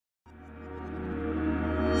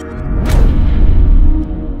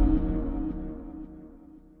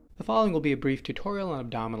The following will be a brief tutorial on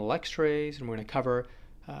abdominal X-rays, and we're going to cover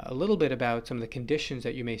a little bit about some of the conditions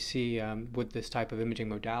that you may see with this type of imaging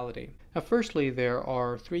modality. Now, firstly, there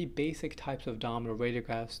are three basic types of abdominal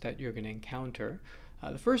radiographs that you're going to encounter.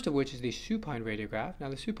 The first of which is the supine radiograph. Now,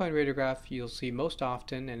 the supine radiograph you'll see most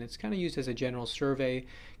often, and it's kind of used as a general survey,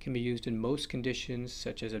 can be used in most conditions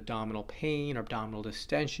such as abdominal pain or abdominal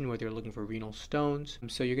distension, whether you're looking for renal stones.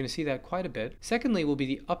 So you're going to see that quite a bit. Secondly will be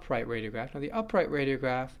the upright radiograph. Now, the upright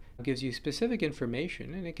radiograph gives you specific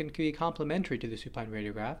information, and it can be complementary to the supine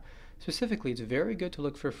radiograph. Specifically, it's very good to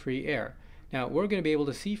look for free air. Now, we're going to be able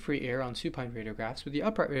to see free air on supine radiographs, but the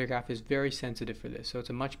upright radiograph is very sensitive for this, so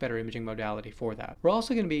it's a much better imaging modality for that. We're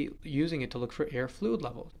also going to be using it to look for air fluid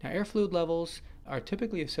levels. Now, air fluid levels are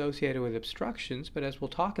typically associated with obstructions, but as we'll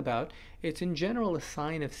talk about, it's in general a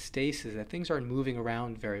sign of stasis, that things aren't moving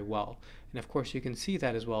around very well. And of course, you can see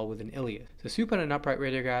that as well with an ileus. So supine and upright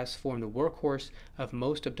radiographs form the workhorse of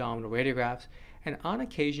most abdominal radiographs, and on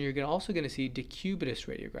occasion, you're also going to see decubitus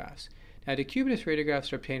radiographs. Now, decubitus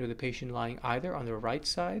radiographs are obtained with a patient lying either on their right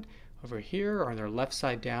side over here or on their left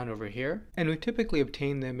side down over here, and we typically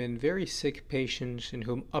obtain them in very sick patients in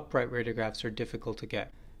whom upright radiographs are difficult to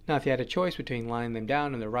get. Now, if you had a choice between lying them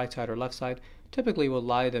down on their right side or left side, typically we'll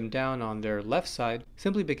lie them down on their left side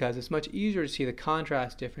simply because it's much easier to see the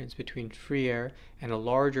contrast difference between free air and a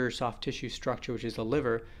larger soft tissue structure, which is the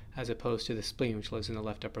liver, as opposed to the spleen, which lives in the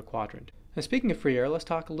left upper quadrant. Now, speaking of free air, let's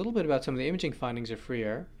talk a little bit about some of the imaging findings of free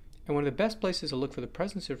air. And one of the best places to look for the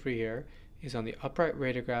presence of free air is on the upright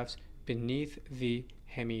radiographs beneath the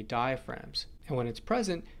hemidiaphragms. And when it's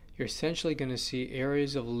present, you're essentially going to see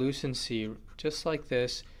areas of lucency just like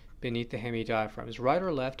this beneath the hemidiaphragms, right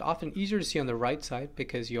or left, often easier to see on the right side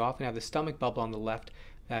because you often have the stomach bubble on the left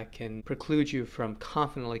that can preclude you from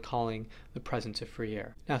confidently calling the presence of free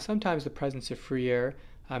air. Now, sometimes the presence of free air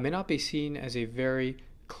may not be seen as a very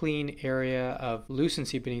clean area of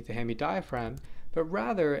lucency beneath the hemidiaphragm, but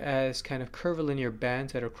rather as kind of curvilinear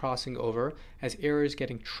bands that are crossing over as air is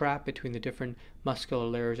getting trapped between the different muscular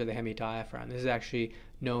layers of the hemidiaphragm. This is actually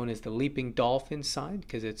known as the leaping dolphin sign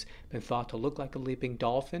because it's been thought to look like a leaping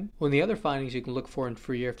dolphin. One of the other findings you can look for in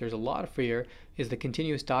free air, if there's a lot of free air, is the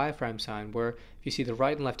continuous diaphragm sign, where if you see the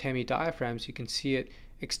right and left hemidiaphragms, you can see it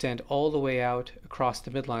extend all the way out across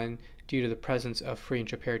the midline due to the presence of free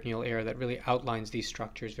intraperitoneal air that really outlines these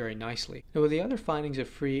structures very nicely. Now, one of the other findings of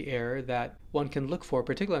free air that one can look for,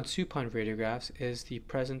 particularly on supine radiographs, is the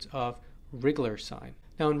presence of Wriggler sign.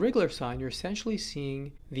 Now, in Wriggler sign, you're essentially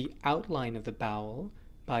seeing the outline of the bowel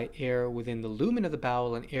by air within the lumen of the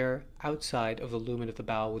bowel and air outside of the lumen of the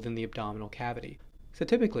bowel within the abdominal cavity. So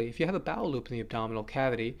typically, if you have a bowel loop in the abdominal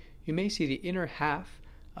cavity, you may see the inner half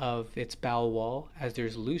of its bowel wall as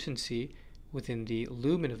there's lucency within the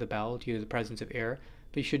lumen of the bowel due to the presence of air,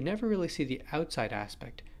 but you should never really see the outside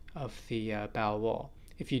aspect of the bowel wall.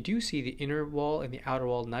 If you do see the inner wall and the outer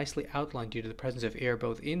wall nicely outlined due to the presence of air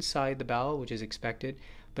both inside the bowel, which is expected,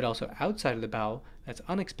 but also outside of the bowel, that's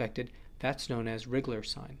unexpected, that's known as Wriggler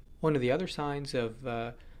sign. One of the other signs of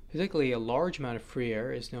particularly a large amount of free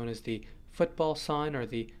air is known as the football sign or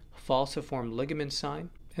the falciform ligament sign.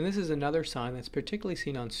 And this is another sign that's particularly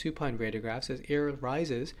seen on supine radiographs as air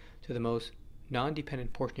rises to the most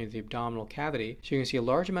non-dependent portion of the abdominal cavity. So you can see a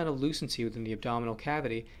large amount of lucency within the abdominal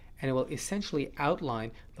cavity, and it will essentially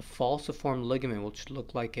outline the falciform ligament, which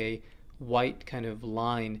look like a white kind of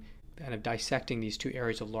line kind of dissecting these two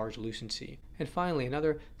areas of large lucency. And finally,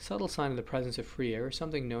 another subtle sign of the presence of free air is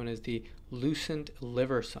something known as the lucent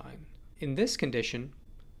liver sign. In this condition,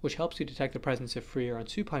 which helps you detect the presence of free air on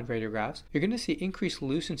supine radiographs, you're going to see increased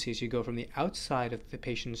lucency as you go from the outside of the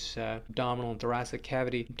patient's abdominal and thoracic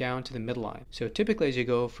cavity down to the midline. So typically as you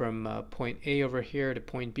go from point A over here to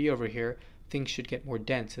point B over here, things should get more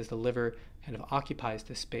dense as the liver kind of occupies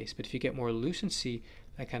this space. But if you get more lucency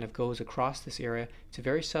that kind of goes across this area, it's a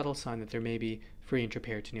very subtle sign that there may be free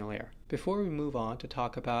intraperitoneal air. Before we move on to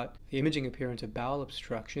talk about the imaging appearance of bowel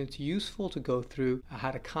obstruction, it's useful to go through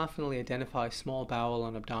how to confidently identify small bowel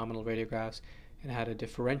on abdominal radiographs and how to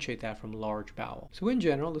differentiate that from large bowel. So in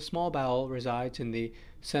general, the small bowel resides in the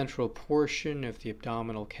central portion of the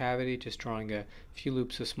abdominal cavity, just drawing a few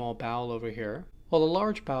loops of small bowel over here, while the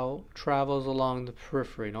large bowel travels along the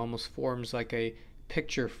periphery and almost forms like a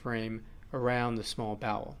picture frame around the small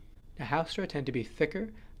bowel. Now, haustra tend to be thicker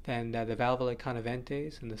than the valvulae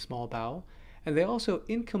coniventes in the small bowel, and they also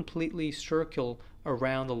incompletely circle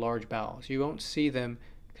around the large bowel, so you won't see them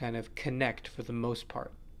kind of connect for the most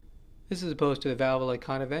part. This is opposed to the valvulae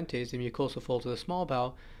coniventes, the mucosal folds of the small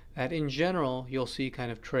bowel, that in general you'll see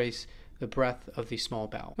kind of trace the breadth of the small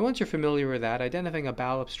bowel. And once you're familiar with that, identifying a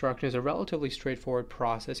bowel obstruction is a relatively straightforward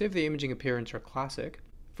process if the imaging appearance are classic.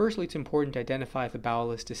 Firstly, it's important to identify if the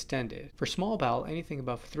bowel is distended. For small bowel, anything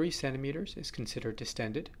above 3 centimeters is considered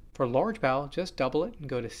distended. For large bowel, just double it and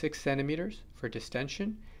go to 6 centimeters for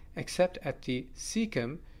distension, except at the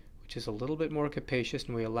cecum, which is a little bit more capacious,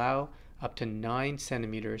 and we allow up to 9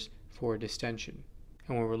 centimeters for distension.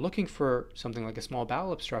 And when we're looking for something like a small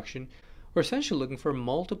bowel obstruction, we're essentially looking for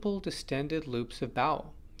multiple distended loops of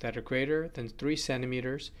bowel that are greater than 3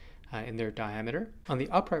 centimeters in their diameter. On the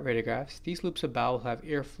upright radiographs, these loops of bowel have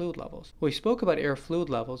air fluid levels. We spoke about air fluid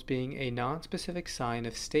levels being a nonspecific sign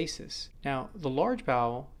of stasis. Now, the large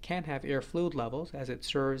bowel can have air fluid levels as it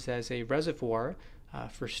serves as a reservoir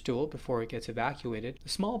for stool before it gets evacuated. The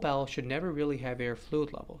small bowel should never really have air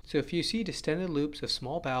fluid levels. So if you see distended loops of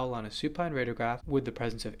small bowel on a supine radiograph with the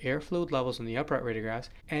presence of air fluid levels in the upright radiographs,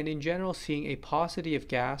 and in general seeing a paucity of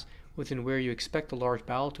gas within where you expect the large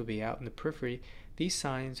bowel to be out in the periphery, these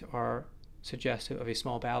signs are suggestive of a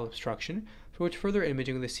small bowel obstruction, for which further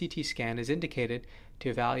imaging with a CT scan is indicated to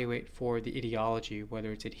evaluate for the etiology,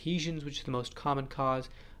 whether it's adhesions, which is the most common cause,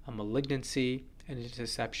 a malignancy, an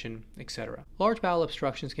intussusception, etc. Large bowel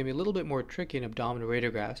obstructions can be a little bit more tricky in abdominal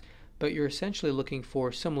radiographs, but you're essentially looking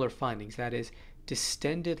for similar findings, that is,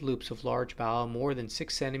 distended loops of large bowel more than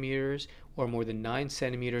 6 centimeters or more than 9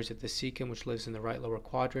 centimeters at the cecum, which lives in the right lower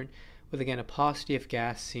quadrant, with again a paucity of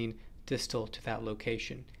gas seen distal to that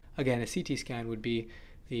location. Again, a CT scan would be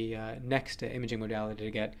the next imaging modality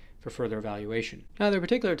to get for further evaluation. Now, there are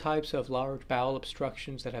particular types of large bowel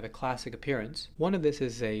obstructions that have a classic appearance. One of this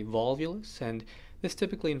is a volvulus, and this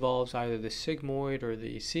typically involves either the sigmoid or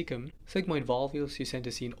the cecum. Sigmoid volvulus you tend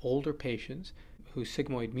to see in older patients whose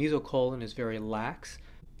sigmoid mesocolon is very lax,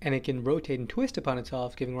 and it can rotate and twist upon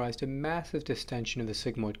itself, giving rise to massive distension of the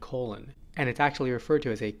sigmoid colon. And it's actually referred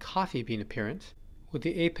to as a coffee bean appearance, with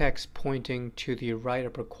the apex pointing to the right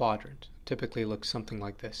upper quadrant. Typically looks something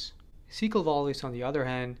like this. Cecal volvulus, on the other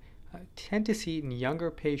hand, tend to see in younger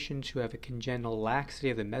patients who have a congenital laxity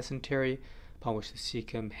of the mesentery upon which the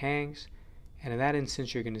cecum hangs, and in that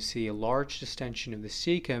instance you're going to see a large distension of the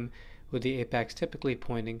cecum with the apex typically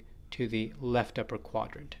pointing to the left upper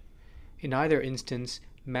quadrant. In either instance,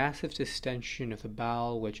 massive distension of the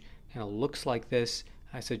bowel, which kind of looks like this,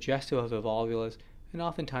 suggestive of the volvulus, and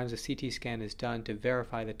oftentimes a CT scan is done to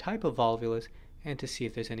verify the type of volvulus and to see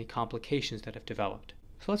if there's any complications that have developed.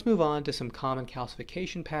 So let's move on to some common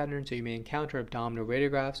calcification patterns that you may encounter in abdominal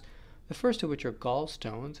radiographs, the first of which are gall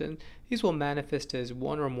stones, and these will manifest as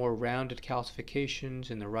one or more rounded calcifications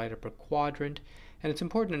in the right upper quadrant, and it's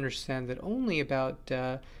important to understand that only about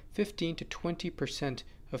 15 to 20%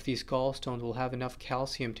 of these gall stones will have enough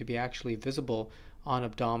calcium to be actually visible on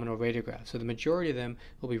abdominal radiographs. So the majority of them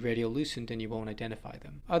will be radiolucent and you won't identify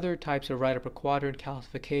them. Other types of right upper quadrant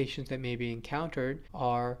calcifications that may be encountered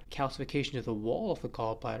are calcification of the wall of the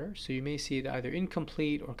gallbladder. So you may see it either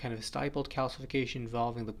incomplete or kind of a stippled calcification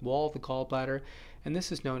involving the wall of the gallbladder, and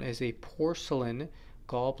this is known as a porcelain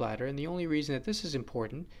gallbladder. And the only reason that this is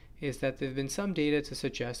important is that there have been some data to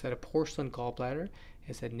suggest that a porcelain gallbladder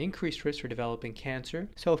is at an increased risk for developing cancer.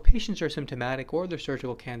 So if patients are symptomatic or they're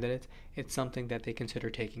surgical candidates, it's something that they consider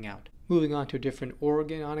taking out. Moving on to a different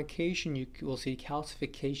organ, on occasion you will see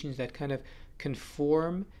calcifications that kind of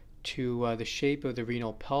conform to the shape of the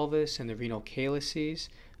renal pelvis and the renal calyces.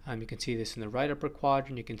 You can see this in the right upper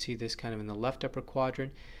quadrant, you can see this kind of in the left upper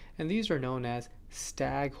quadrant, and these are known as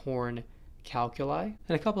Staghorn Calculi.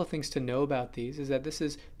 And a couple of things to know about these is that this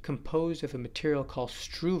is composed of a material called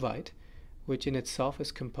struvite, which in itself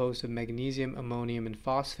is composed of magnesium, ammonium, and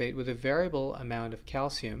phosphate with a variable amount of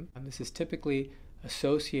calcium. And this is typically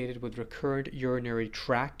associated with recurrent urinary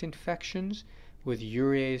tract infections with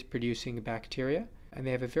urease producing bacteria, and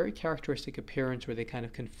they have a very characteristic appearance where they kind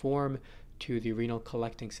of conform to the renal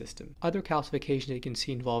collecting system. Other calcifications that you can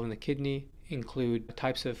see involving the kidney include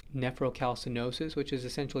types of nephrocalcinosis, which is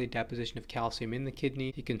essentially deposition of calcium in the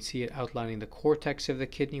kidney. You can see it outlining the cortex of the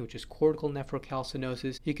kidney, which is cortical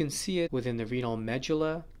nephrocalcinosis. You can see it within the renal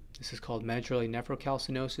medulla. This is called medullary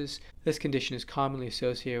nephrocalcinosis. This condition is commonly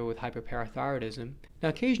associated with hyperparathyroidism. Now,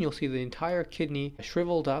 occasionally you'll see the entire kidney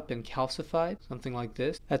shriveled up and calcified, something like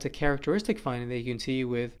this. That's a characteristic finding that you can see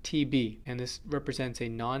with TB, and this represents a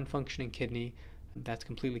non-functioning kidney that's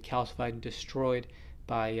completely calcified and destroyed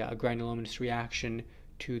by a granulomatous reaction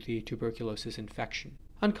to the tuberculosis infection.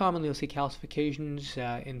 Uncommonly, you'll see calcifications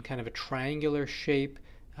in kind of a triangular shape,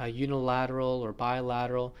 unilateral or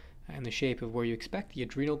bilateral, in the shape of where you expect the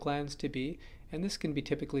adrenal glands to be, and this can be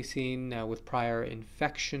typically seen with prior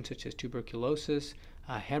infection such as tuberculosis,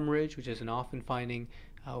 hemorrhage, which is an often finding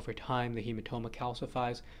over time the hematoma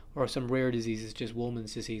calcifies, or some rare diseases such as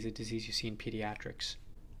Wolman's disease, a disease you see in pediatrics.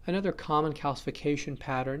 Another common calcification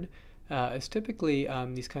pattern is typically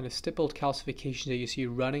these kind of stippled calcifications that you see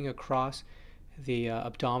running across the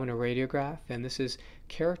abdominal radiograph, and this is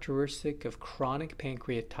characteristic of chronic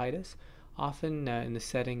pancreatitis, often in the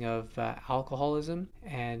setting of alcoholism,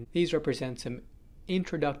 and these represent some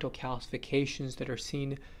intraductal calcifications that are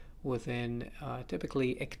seen within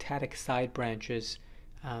typically ectatic side branches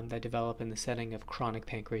that develop in the setting of chronic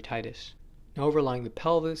pancreatitis. Now, overlying the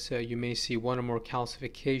pelvis, you may see one or more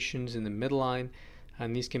calcifications in the midline,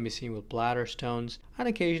 and these can be seen with bladder stones. On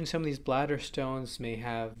occasion, some of these bladder stones may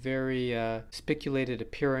have very spiculated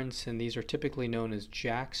appearance, and these are typically known as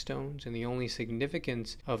jack stones. And the only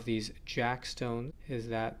significance of these jack stones is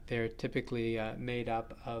that they're typically made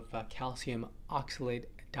up of calcium oxalate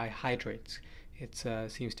dihydrates. It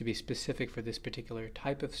seems to be specific for this particular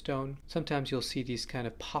type of stone. Sometimes you'll see these kind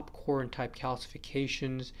of popcorn type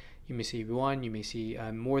calcifications. You may see one, you may see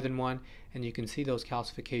more than one, and you can see those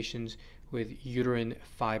calcifications with uterine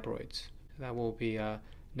fibroids. That will be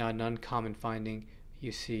not an uncommon finding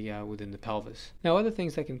you see within the pelvis. Now, other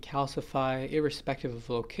things that can calcify, irrespective of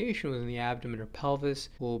location within the abdomen or pelvis,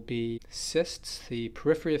 will be cysts. The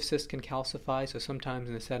periphery of cysts can calcify, so sometimes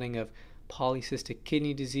in the setting of polycystic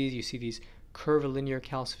kidney disease, you see these curvilinear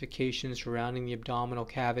calcifications surrounding the abdominal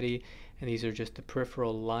cavity, and these are just the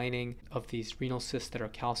peripheral lining of these renal cysts that are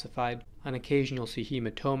calcified. On occasion, you'll see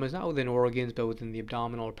hematomas, not within organs, but within the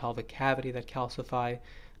abdominal or pelvic cavity that calcify.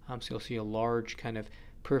 So you'll see a large kind of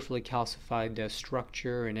peripherally calcified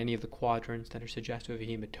structure in any of the quadrants that are suggestive of a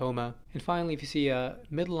hematoma. And finally, if you see a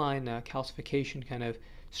midline calcification kind of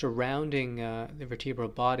surrounding the vertebral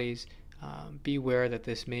bodies, beware that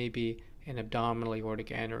this may be an abdominal aortic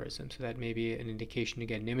aneurysm, so that may be an indication to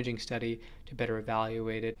get an imaging study to better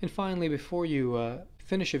evaluate it. And finally, before you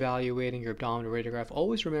finish evaluating your abdominal radiograph,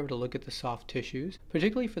 always remember to look at the soft tissues,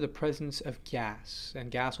 particularly for the presence of gas.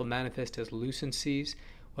 And gas will manifest as lucencies,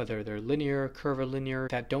 whether they're linear, curvilinear,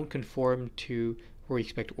 that don't conform to where you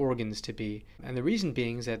expect organs to be. And the reason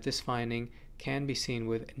being is that this finding can be seen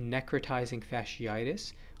with necrotizing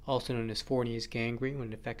fasciitis, also known as Fournier's gangrene,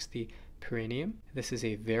 when it affects the perineum. This is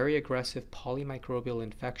a very aggressive polymicrobial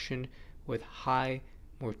infection with high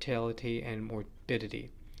mortality and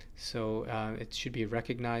morbidity. So it should be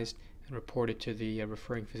recognized and reported to the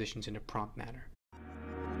referring physicians in a prompt manner.